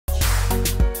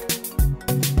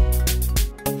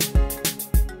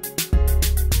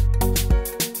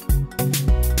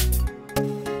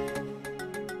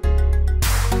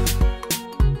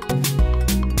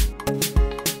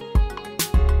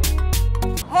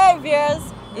Hi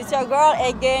viewers, it's your girl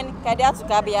again, Kadiatu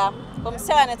Kabia from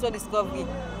Sierra Leone Discovery.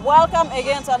 Welcome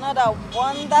again to another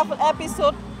wonderful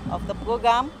episode of the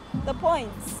program, The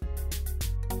Points.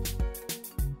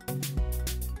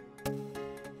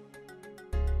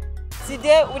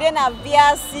 Today we're in a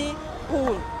Viassy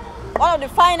Pool, one of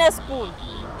the finest pools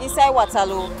inside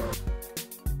Waterloo.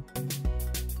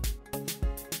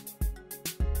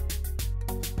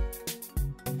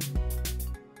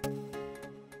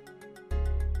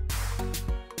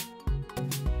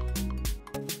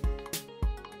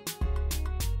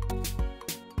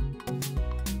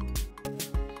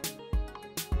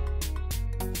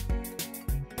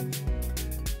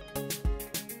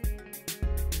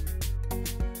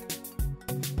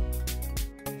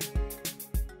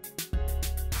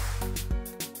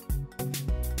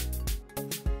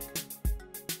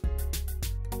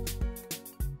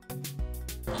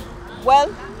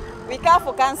 Well, we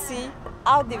can see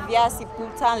how the Viassy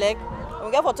Pool turn like.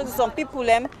 We get for talk to some people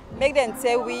make them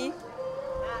tell we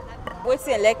what's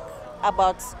like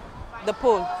about the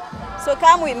pool. So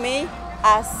come with me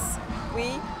as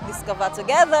we discover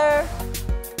together.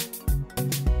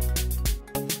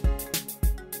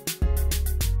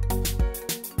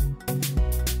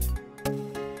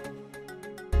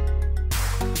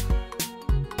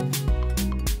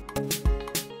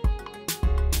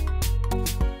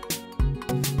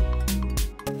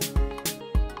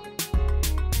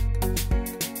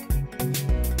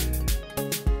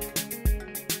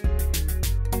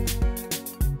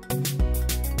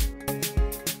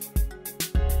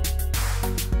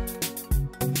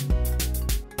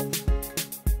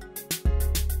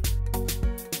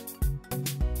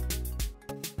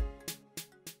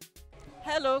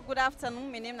 Hello, good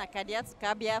afternoon. My name is Kadiatu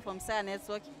Kabia from Sierra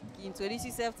Network. Introduce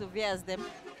yourself to viewers them.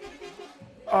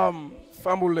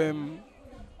 Family,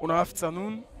 good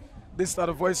afternoon. This is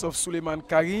the voice of Suleiman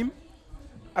Karim,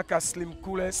 aka Slim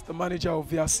Coolest, the manager of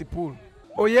Viassy Pool.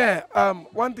 Oh yeah,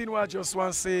 one thing I just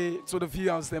want to say to the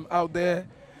viewers them out there,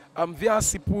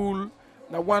 Viassy Pool,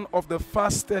 now one of the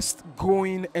fastest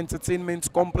growing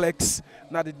entertainment complex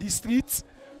in the district.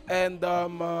 And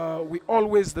we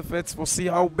always the first for see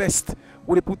how best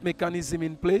we put mechanism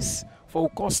in place for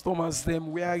customers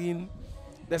them wearing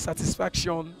the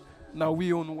satisfaction. Now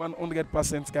we own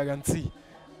 100% guarantee.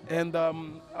 And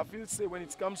I feel say when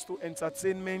it comes to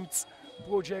entertainment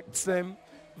projects,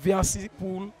 Viassy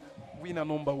Pool we are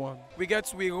number one.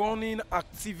 We running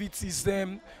activities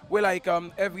where like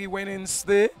every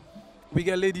Wednesday we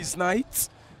get ladies night,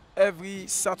 every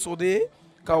Saturday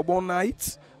cowboy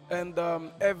night. And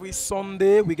every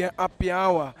Sunday we get happy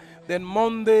hour. Then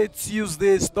Monday,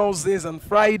 Tuesdays, Thursdays, and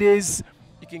Fridays,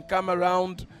 you can come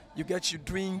around, you get your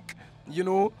drink, you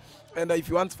know. And if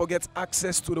you want to get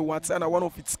access to the water, and one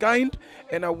of its kind,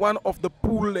 and one of the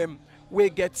pool we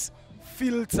get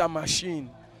filter machine.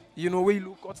 You know, we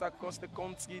look out across the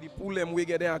country, the pool we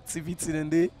get their activity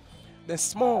and they're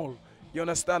small. You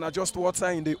understand? Are just water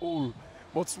in the hole.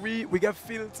 But we get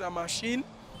filter machine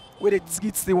where it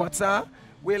treats the water.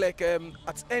 Where like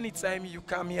at any time you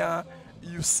come here,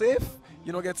 you safe,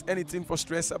 you don't get anything for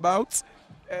stress about,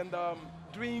 and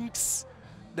drinks,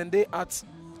 then they at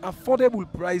affordable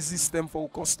prices them for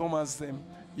customers them,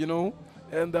 you know,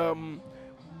 and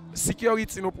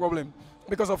security no problem,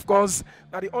 because of course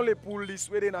now the only pool is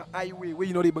where in a highway where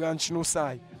you know the branch no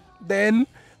side, then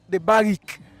the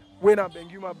barrack. When a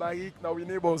Benguma barrack, now we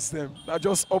neighbors them, they're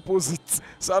just opposite.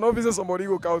 So I know if somebody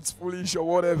go out foolish or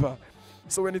whatever.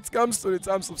 So when it comes to the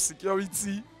terms of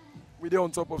security, we're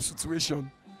on top of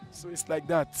situation. So it's like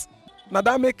that. Now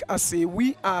that make us say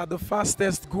we are the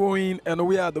fastest growing and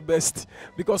we are the best,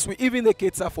 because we even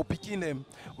cater for picking them.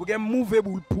 We get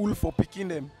movable pool for picking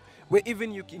them. Where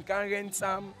even you can rent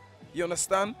some, you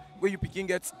understand? Where you can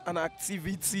get an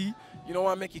activity, you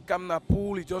know, make it come in a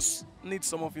pool, you just need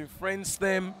some of your friends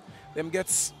them get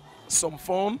some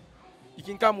fun. You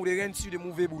can come with the rent you the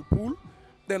movable pool.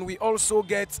 Then we also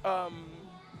get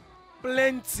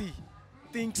plenty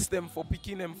things them for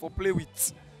picking them for play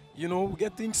with. You know, we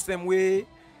get things them way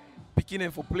picking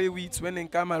them for play with when they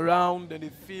come around and they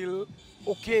feel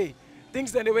okay.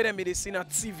 Things then the way they see on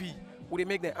TV, where they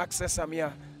make them access them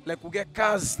here. Like we get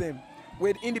cars them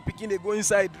where in the picking they go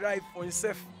inside drive for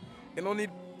himself. They don't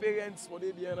need parents for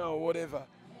the DNA or whatever.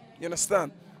 You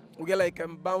understand? We get like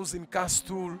bouncing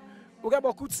castle. We get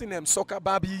about in them soccer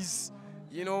babies.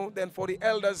 You know, then for the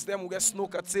elders, we get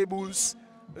snooker tables,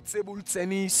 the table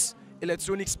tennis,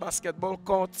 electronics basketball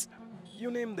court, you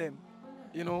name them,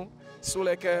 you know. So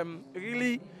like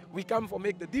really, we come for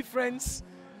make the difference.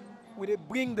 We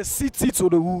bring the city to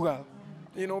the rural,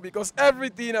 you know, because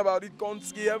everything about it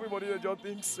country, everybody just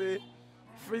thinks say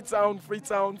Freetown,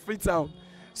 Freetown, Freetown.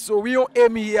 So we are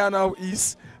aiming here now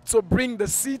is to bring the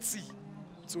city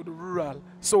to the rural.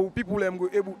 So people them go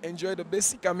able to enjoy the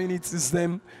basic amenities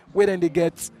them where then they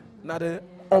get now the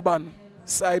urban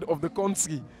side of the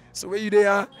country. So where you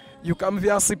there, you come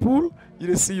Viassy Pool, you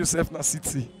dey see yourself in the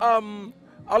city.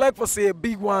 I'd like to say a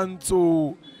big one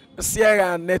to the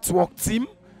Sierra Network team,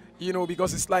 you know,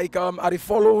 because it's like I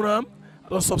follow them, I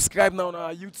don't subscribe now on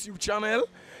our YouTube channel,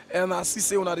 and I see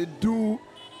say when they do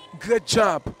great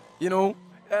job, you know.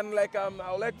 And like I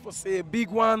would like to say a big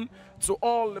one to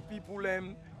all the people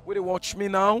where they watch me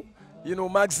now, you know,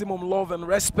 maximum love and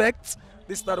respect.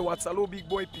 This is not the Waterloo big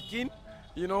boy picking,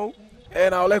 you know.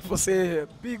 And I would like to say a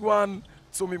big one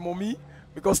to me mommy,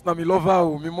 because now me love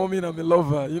her, me mommy now me love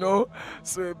her, you know.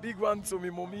 So a big one to me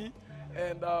mommy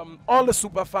and all the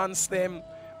super fans them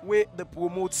where they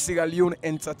promote Sierra Leone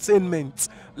entertainment.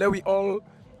 Let we all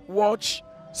watch,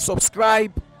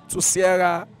 subscribe to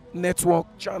Sierra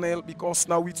Network channel, because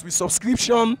now with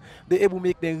subscription they able to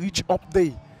make them reach up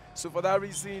there. So for that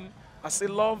reason, I say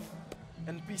love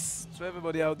and peace to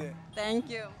everybody out there. Thank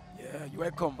you. Yeah, you're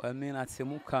welcome. I mean, at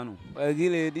Semukano. Well,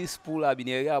 really, this pool I've been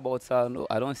hearing about.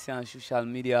 I don't see on social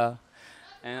media,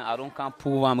 and I don't can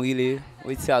prove I'm really.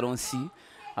 Wait, I don't see.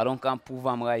 I don't can prove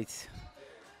I'm right.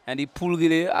 And the pool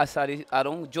really, I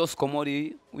don't just come out.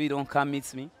 We don't come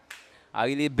meet me. I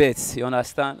really bet. You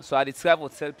understand? So I try to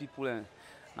tell people.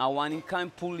 Now when you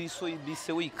can't pull this, so it be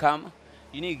say we come,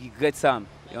 you need to regret them.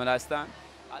 You understand?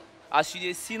 As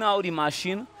you see now the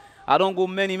machine. I don't go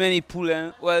many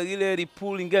pooling. Well, really, the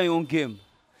pool in get your own game.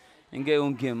 In get your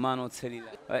own game, man, I'll tell you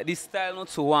that. This style not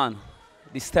to one.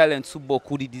 The style and two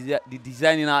boku, the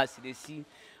designing us, they see.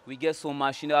 We get some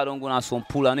machine that I don't go on some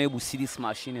pool. I'm able to see this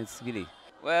machine, it's really.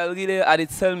 Well, really, I did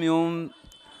tell me own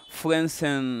friends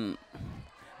and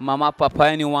mama, papa,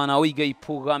 anyone, how we get a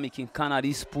program, you can Canada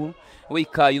this pool. We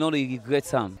can, you know, they regret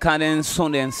them. Can then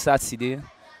Sunday and Saturday.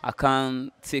 I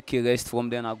can take a rest from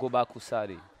then. I go back to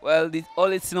Saturday. Well, the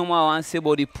only thing I want to say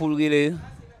about the pool really,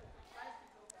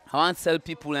 I want to tell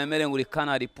people and make them go to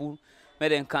Canada pool,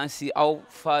 make them can see how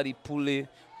far the pool is.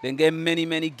 Then get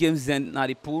many games in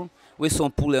the pool, where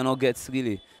some pool they not get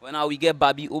really. When now we get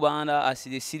baby over under, as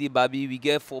they see the baby, we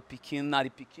get for picking, now the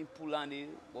picking pool and they,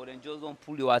 but then just don't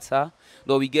pull the water.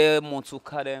 Though we get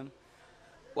Montoka them.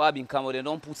 What been come, but they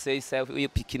don't put say self we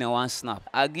picking and one snap.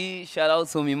 I give shout out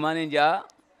to my manager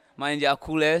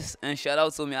Coolest, and shout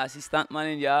out to my assistant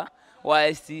manager,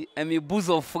 YST, and my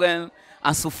bosom friend,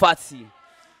 and Sufati.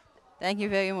 Thank you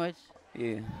very much.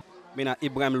 Yeah. I'm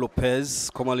Ibrahim Lopez,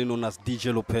 commonly known as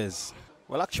DJ Lopez.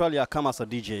 Well, actually, I come as a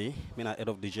DJ. I'm head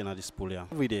of DJ at this pool here.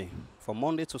 Every day, from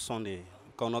Monday to Sunday,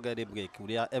 cannot get a break.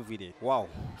 We are every day. Wow.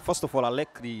 First of all, I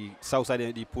like the south side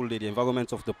of the pool, the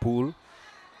environment of the pool,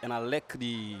 and I like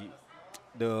the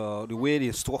way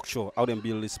the structure, how they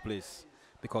build this place.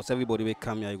 Because everybody will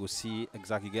come here, you will see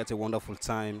exactly, get a wonderful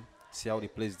time, see how the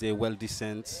place there, well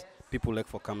decent. People like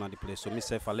for coming at the place. So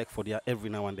myself, I like for there every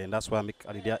now and then. That's why I make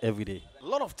it there every day. A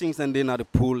lot of things and then at the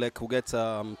pool, like we get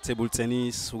table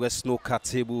tennis, we get snooker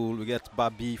table, we get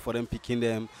barbie for them picking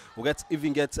them. We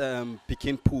even get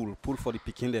picking pool for the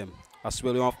picking them. As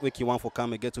well, we want for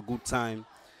come and get a good time.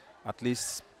 At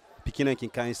least picking them can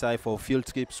come inside for field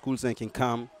trip, schools and can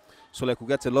come. So like we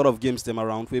get a lot of games them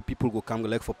around where people go come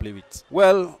like for play with.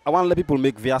 Well, I want to let people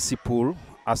make Viassy Pool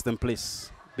as them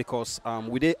place, because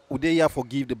we here for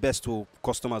give the best to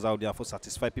customers out there, for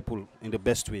satisfy people in the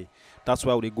best way. That's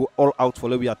why they go all out for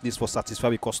we at least for satisfy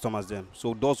the customers them.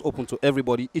 So doors open to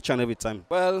everybody each and every time.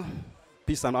 Well,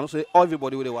 peace and also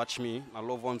everybody who they watch me, my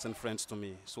loved ones and friends to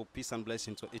me. So peace and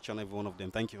blessing to each and every one of them.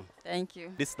 Thank you. Thank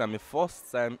you. This is my first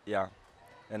time here,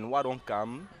 and why don't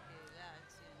come?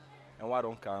 And why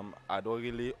don't come, I don't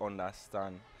really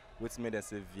understand what's made them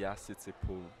say Viassy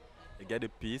Pool. You get the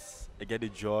peace, you get the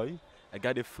joy, you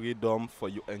get the freedom for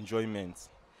your enjoyment.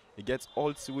 You get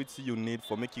all what you need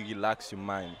for make you relax your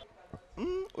mind.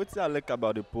 What I like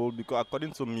about the pool, because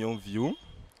according to my own view,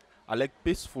 I like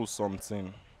peaceful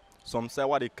something. Some say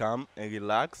why they come and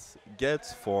relax, get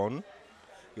fun,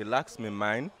 relax my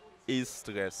mind, ease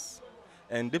stress.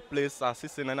 And the place I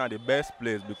see now the best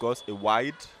place because it's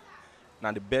wide.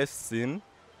 Now the best thing,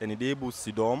 and they able to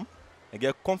sit down and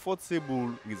get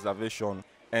comfortable reservation.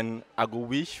 And I go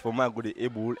wish for me I go be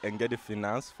able and get the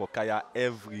finance for kaya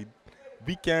every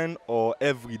weekend or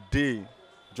every day,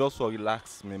 just to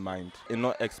relax my mind. It's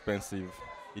not expensive.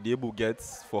 You able to get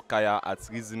for kaya at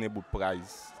reasonable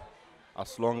price,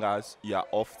 as long as you are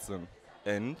often.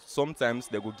 And sometimes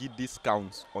they go give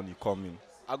discounts on the coming.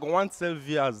 I go want to tell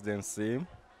viewers then say,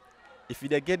 if you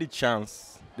get the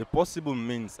chance, the possible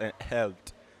means and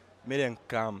health, make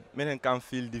them can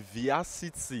feel the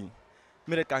Viassy,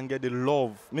 make they can get the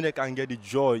love, make they can get the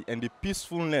joy and the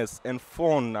peacefulness and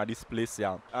fun at this place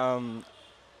here.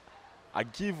 I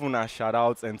give una shout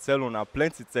out and tell una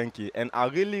plenty thank you, and I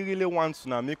really want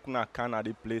to make una can at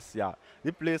the place here.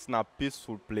 The place na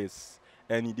peaceful place,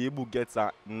 and you able get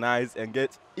a nice and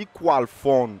get equal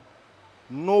fun.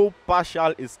 No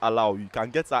partial is allowed. You can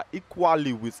get her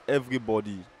equally with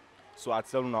everybody. So I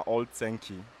tell you all thank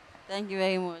you. Thank you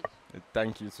very much.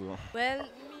 Thank you too. Well,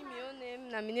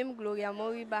 my name Gloria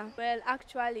Moriba. Well,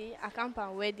 actually, I come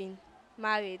from wedding,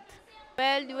 married.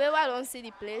 Well, the way I don't see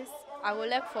the place, I will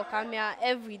look for camera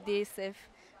every day safe,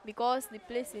 because the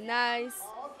place is nice,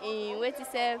 in waiting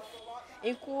safe,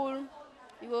 in cool.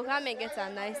 You will come and get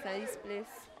a nice place.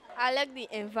 I like the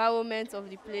environment of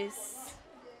the place.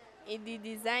 In the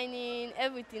designing,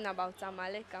 everything about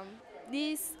Amalekam.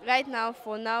 This right now,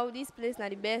 for now, this place is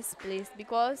the best place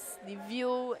because the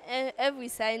view, every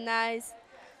side nice.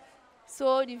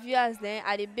 So the viewers then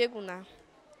are the Benguma.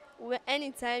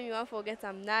 Anytime you want to get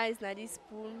them nice na this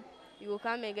pool, you will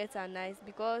come and get a nice,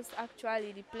 because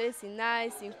actually the place is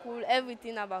nice and cool.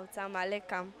 Everything about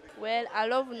Amalekam. Well, I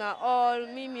love una all.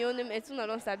 Me own name. Etuna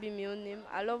don't sabi me own name.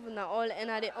 I love una all,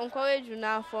 and I encourage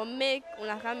una for make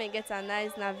una come and get a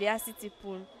nice na Viassy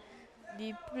Pool.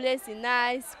 The place is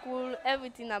nice, cool.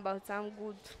 Everything about them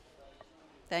good.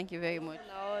 Thank you very much.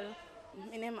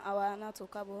 My name is Kadiatu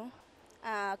Kabia.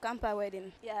 Camper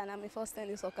wedding. Yeah, and I'm my first time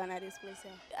in this place.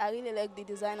 Yeah. I really like the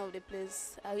design of the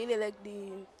place. I really like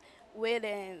the way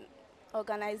they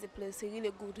organize the place. It's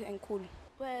really good and cool.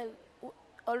 Well,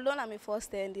 although I'm my first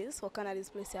time in this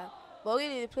place, yeah, but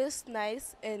really the place is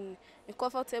nice and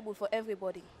comfortable for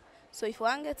everybody. So if you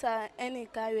want to get any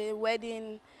kind of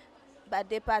wedding,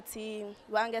 birthday party,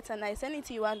 you want to get a nice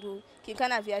anything you want to do, you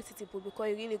can have Viassy Pool because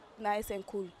it's really nice and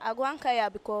cool. I go and kaya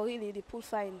because really the pool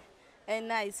fine and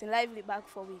nice and lively back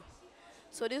for me.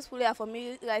 So this pool here for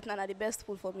me right now is the best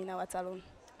pool for me now at Waterloo.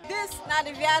 This is not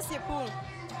the Viassy Pool.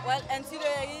 Well, until you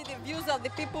hear the views of the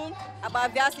people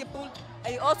about Viassy Pool,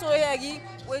 and you also hear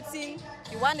waiting,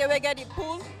 you want to get the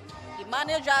pool, the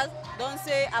managers don't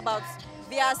say about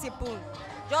Viassy Pool.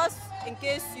 Just in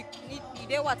case you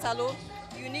need Waterloo,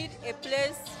 you need a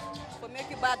place for make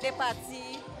your birthday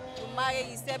party, to marry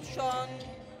reception,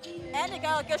 any kind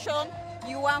of occasion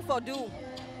you want to do.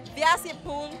 Viassy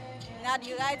Pool is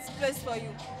the right place for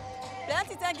you.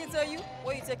 Plenty thank you to you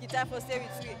when you take your time for stay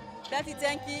with you. Plenty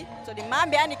thank you to the man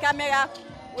behind the camera,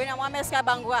 when I want to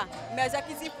Benguma, my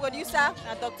executive producer,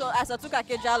 and Dr. Asatuka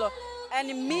Kejalo. And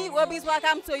me, will be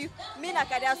welcome to you. Me,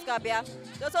 Kadiatu Kabia.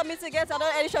 Just for me to get another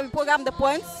edition of the program, The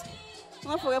Points.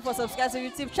 Don't forget to subscribe to the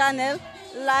YouTube channel,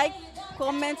 like,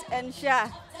 comment, and share.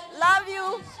 Love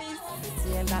you. Peace.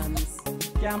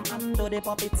 Jam under the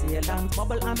puppet tail dance.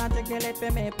 Bubble and a jiggle it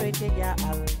for me pretty girl.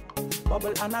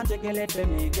 Bubble and a jiggle it for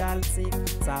me girl.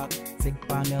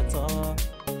 Tick on your toe.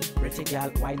 Pretty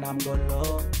girl, wine I'm go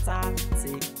low.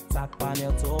 Tick on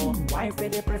your toe. Wine for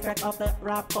the prefect of the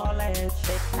rap college.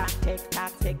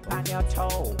 Tick on your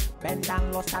toe. Bend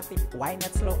down low static. Wine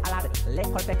it slow. A lot of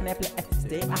liquor technically.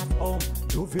 Stay at home.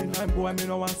 Juvenile boy, me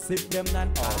no want sip them than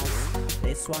us.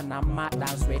 This one I'm mad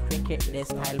dance with cricket. This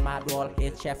style mad roll.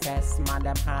 HFS man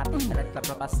them hard. And it's the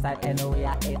proper style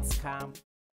anyway. It's calm.